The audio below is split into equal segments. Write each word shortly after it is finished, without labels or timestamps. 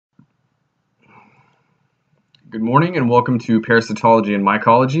Good morning and welcome to Parasitology and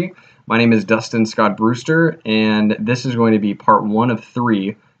Mycology. My name is Dustin Scott Brewster, and this is going to be part 1 of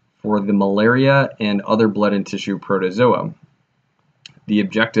 3 for the malaria and other blood and tissue protozoa. The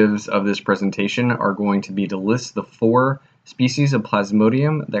objectives of this presentation are going to be to list the 4 species of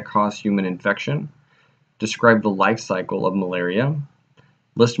Plasmodium that cause human infection, describe the life cycle of malaria,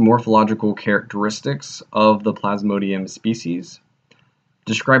 list morphological characteristics of the Plasmodium species,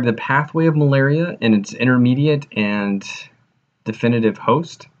 describe the pathway of malaria and its intermediate and definitive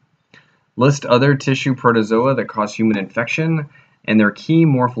host. List other tissue protozoa that cause human infection and their key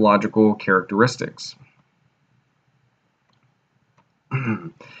morphological characteristics.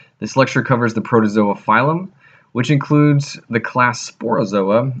 This lecture covers the protozoa phylum, which includes the class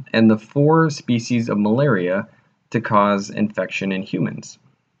Sporozoa and the 4 species of malaria to cause infection in humans.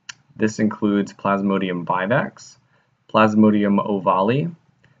 This includes Plasmodium vivax, Plasmodium ovale,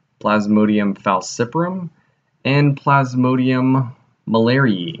 Plasmodium falciparum, and Plasmodium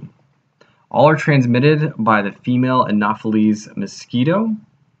malariae. All are transmitted by the female Anopheles mosquito.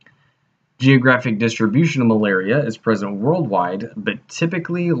 Geographic distribution of malaria is present worldwide, but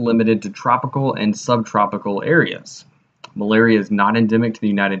typically limited to tropical and subtropical areas. Malaria is not endemic to the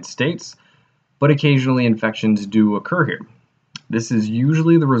United States, but occasionally infections do occur here. This is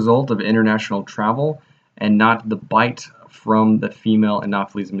usually the result of international travel and not the bite from the female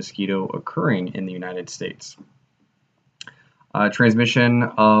Anopheles mosquito occurring in the United States. Transmission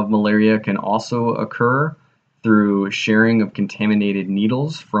of malaria can also occur through sharing of contaminated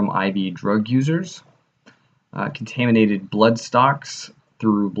needles from IV drug users, contaminated blood stocks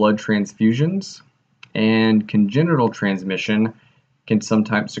through blood transfusions, and congenital transmission can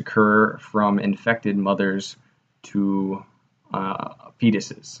sometimes occur from infected mothers to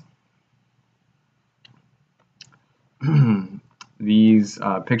fetuses. These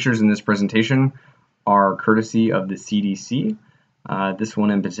pictures in this presentation are courtesy of the CDC. This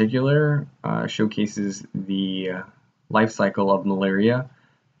one in particular showcases the life cycle of malaria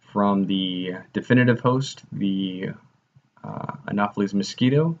from the definitive host, the Anopheles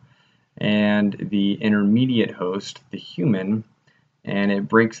mosquito, and the intermediate host, the human, and it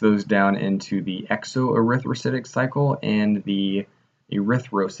breaks those down into the exoerythrocytic cycle and the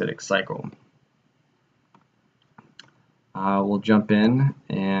erythrocytic cycle. We'll jump in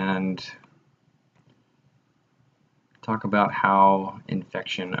and talk about how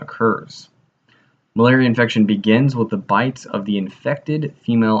infection occurs. Malaria infection begins with the bite of the infected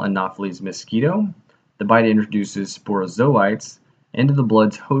female Anopheles mosquito. The bite introduces sporozoites into the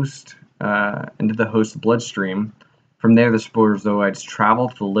host bloodstream. From there, the sporozoites travel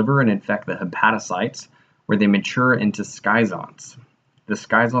to the liver and infect the hepatocytes, where they mature into schizonts. The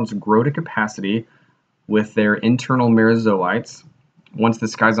schizonts grow to capacity with their internal merozoites. Once the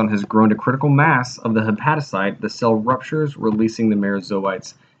schizont has grown to critical mass of the hepatocyte, the cell ruptures, releasing the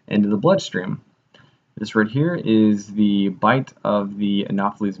merozoites into the bloodstream. This right here is the bite of the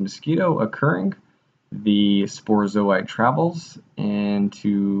Anopheles mosquito occurring. The sporozoite travels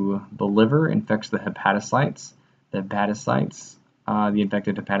into the liver, infects the hepatocytes. The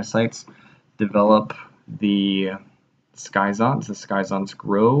infected hepatocytes develop the schizonts. The schizonts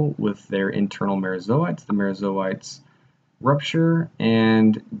grow with their internal merozoites. The merozoites rupture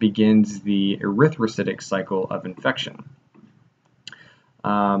and begins the erythrocytic cycle of infection.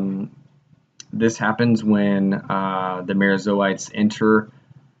 This happens when the merozoites enter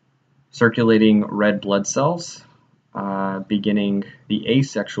circulating red blood cells, beginning the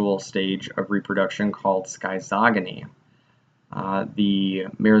asexual stage of reproduction called schizogony. The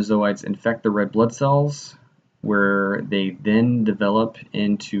merozoites infect the red blood cells, where they then develop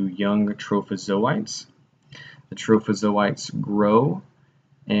into young trophozoites. The trophozoites grow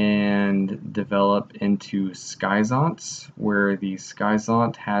and develop into schizonts, where the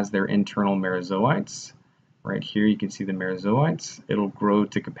schizont has their internal merozoites. Right here you can see the merozoites. It'll grow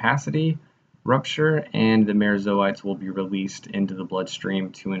to capacity, rupture, and the merozoites will be released into the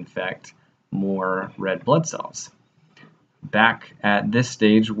bloodstream to infect more red blood cells. Back at this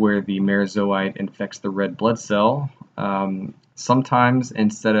stage where the merozoite infects the red blood cell, sometimes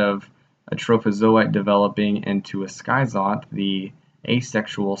instead of a trophozoite developing into a schizont, the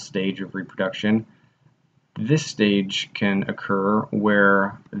asexual stage of reproduction, this stage can occur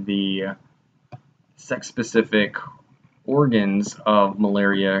where the sex-specific organs of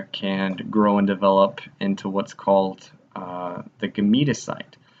malaria can grow and develop into what's called the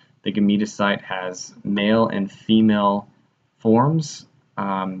gametocyte. The gametocyte has male and female forms.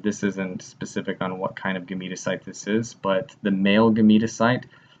 This isn't specific on what kind of gametocyte this is, but the male gametocyte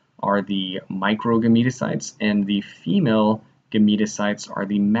are the microgametocytes, and the female gametocytes are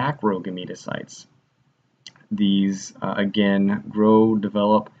the macrogametocytes. these again grow,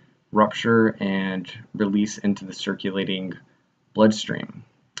 develop, rupture, and release into the circulating bloodstream.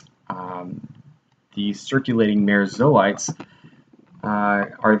 The circulating merozoites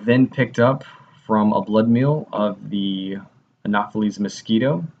are then picked up from a blood meal of the Anopheles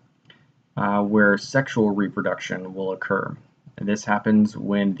mosquito, where sexual reproduction will occur. And this happens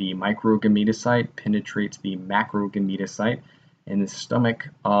when the microgametocyte penetrates the macrogametocyte in the stomach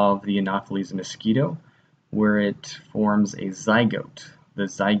of the Anopheles mosquito, where it forms a zygote. The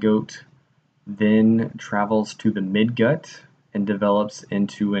zygote then travels to the midgut and develops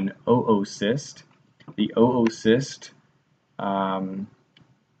into an oocyst. The oocyst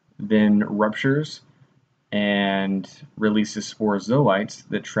then ruptures and releases sporozoites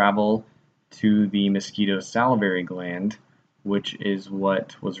that travel to the mosquito's salivary gland, which is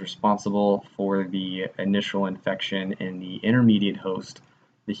what was responsible for the initial infection in the intermediate host,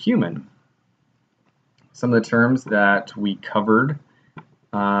 the human. Some of the terms that we covered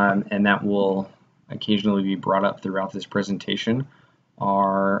and that will occasionally be brought up throughout this presentation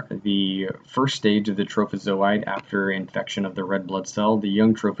are the first stage of the trophozoite after infection of the red blood cell, the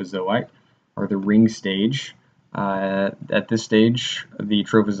young trophozoite, or the ring stage. At this stage, the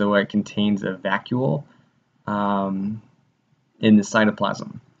trophozoite contains a vacuole in the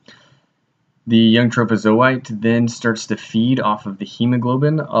cytoplasm. The young trophozoite then starts to feed off of the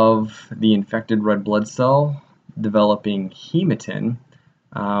hemoglobin of the infected red blood cell, developing hematin,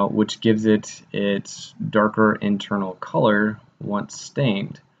 which gives it its darker internal color once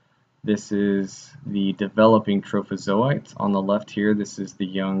stained. This is the developing trophozoite. On the left here, this is the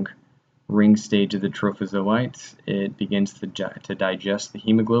young ring stage of the trophozoite. It begins to digest the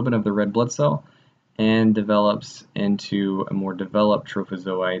hemoglobin of the red blood cell and develops into a more developed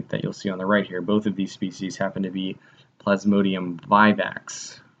trophozoite that you'll see on the right here. Both of these species happen to be Plasmodium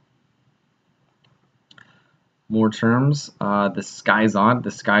vivax. More terms, the schizont.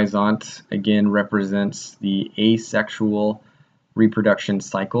 The schizont again represents the asexual reproduction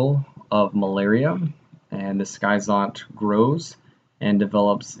cycle of malaria, and the schizont grows and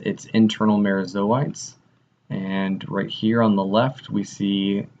develops its internal merozoites. And right here on the left, we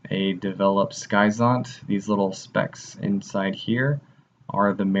see a developed schizont. These little specks inside here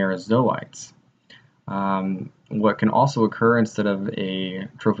are the merozoites. What can also occur instead of a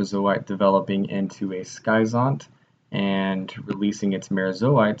trophozoite developing into a schizont and releasing its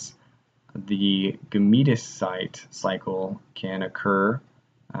merozoites, the gametocyte cycle can occur.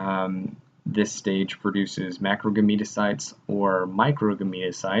 This stage produces macrogametocytes or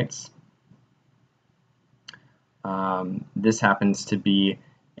microgametocytes. This happens to be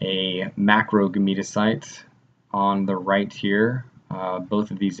a macrogametocyte on the right here.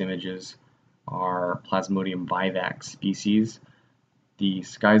 Both of these images are Plasmodium vivax species. The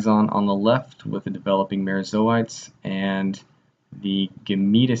schizont on the left with the developing merozoites, and the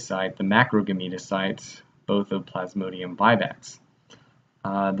gametocyte, the macrogametocytes, both of Plasmodium vivax.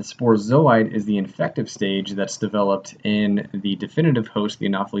 The sporozoite is the infective stage that's developed in the definitive host, the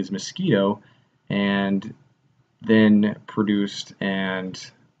Anopheles mosquito, and then produced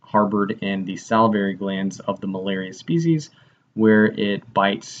and harbored in the salivary glands of the malaria species, where it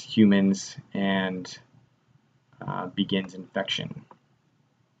bites humans and begins infection.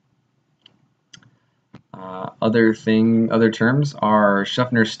 Other terms are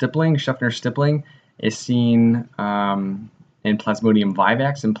Schaffner stippling. Schaffner stippling is seen in Plasmodium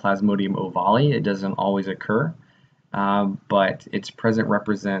vivax and Plasmodium ovale. It doesn't always occur, but its present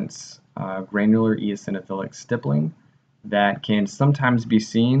represents granular eosinophilic stippling that can sometimes be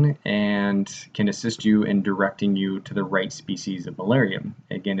seen and can assist you in directing you to the right species of malaria.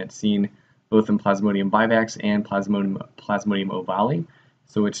 Again, it's seen both in Plasmodium vivax and Plasmodium ovale,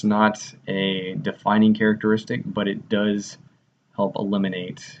 so it's not a defining characteristic, but it does help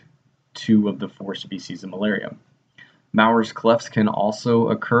eliminate 2 of the 4 species of malaria. Mauer's clefts can also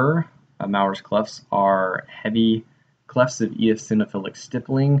occur. Mauer's clefts are heavy clefts of eosinophilic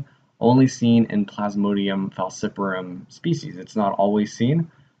stippling, only seen in Plasmodium falciparum species. It's not always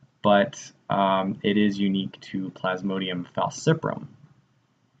seen, but it is unique to Plasmodium falciparum.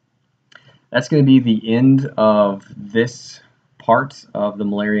 That's going to be the end of this part of the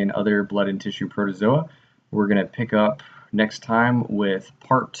malaria and other blood and tissue protozoa. We're going to pick up next time with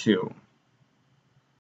part 2.